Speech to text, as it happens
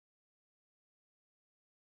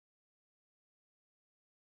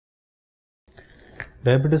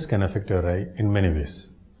Diabetes can affect your eye in many ways.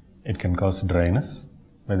 It can cause dryness,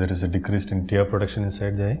 where there is a decrease in tear production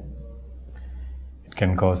inside the eye. It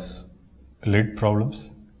can cause lid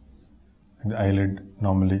problems. The eyelid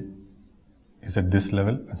normally is at this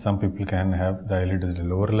level, and some people can have the eyelid at a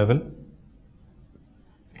lower level.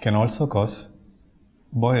 It can also cause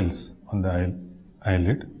boils on the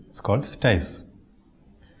eyelid. It's called styes.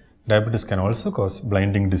 Diabetes can also cause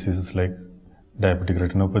blinding diseases like diabetic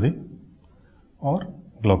retinopathy or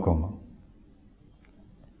glaucoma.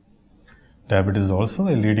 Diabetes is also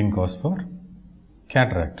a leading cause for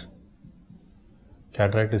cataract.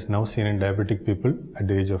 Cataract is now seen in diabetic people at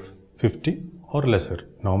the age of 50 or lesser.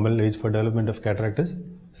 Normal age for development of cataract is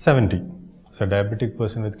 70. So a diabetic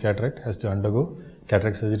person with cataract has to undergo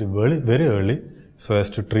cataract surgery very early so as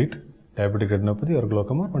to treat diabetic retinopathy or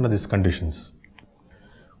glaucoma, one of these conditions.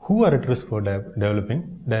 Who are at risk for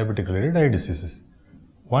developing diabetic-related eye diseases?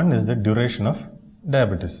 One is the duration of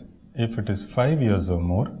diabetes. If it is 5 years or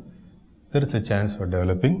more, there is a chance for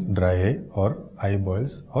developing dry eye or eye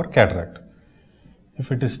boils or cataract.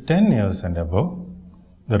 If it is 10 years and above,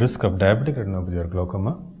 the risk of diabetic retinopathy or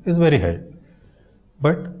glaucoma is very high.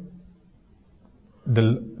 But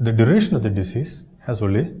the duration of the disease has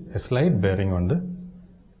only a slight bearing on the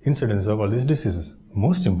incidence of all these diseases.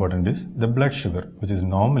 Most important is the blood sugar, which is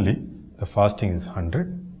normally the fasting is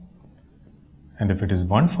 100, and if it is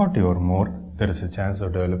 140 or more, there is a chance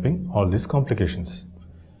of developing all these complications.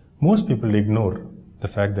 Most people ignore the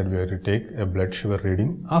fact that we have to take a blood sugar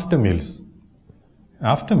reading after meals.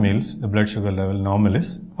 After meals, the blood sugar level normal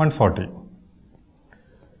is 140.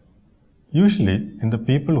 Usually, in the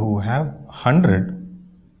people who have 100,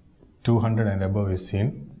 200 and above is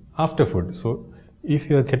seen after food. So, if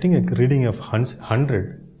you are getting a reading of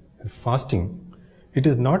 100 fasting, it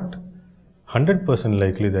is not 100%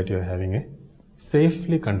 likely that you are having a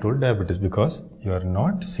safely controlled diabetes because you are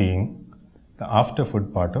not seeing the after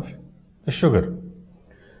food part of the sugar.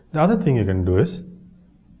 The other thing you can do is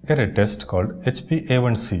get a test called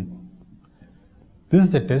HbA1c. This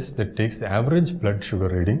is a test that takes the average blood sugar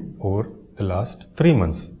reading over the last 3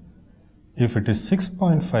 months. If it is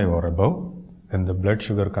 6.5 or above, then the blood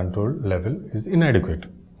sugar control level is inadequate.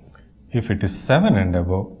 If it is 7 and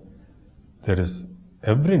above, there is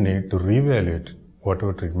every need to reevaluate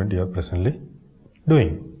whatever treatment you are presently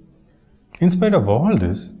doing. In spite of all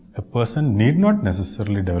this, a person need not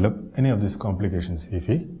necessarily develop any of these complications if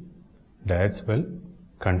he diets well,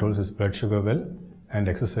 controls his blood sugar well, and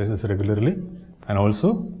exercises regularly, and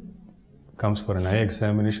also comes for an eye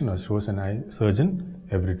examination or shows an eye surgeon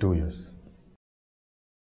every 2 years.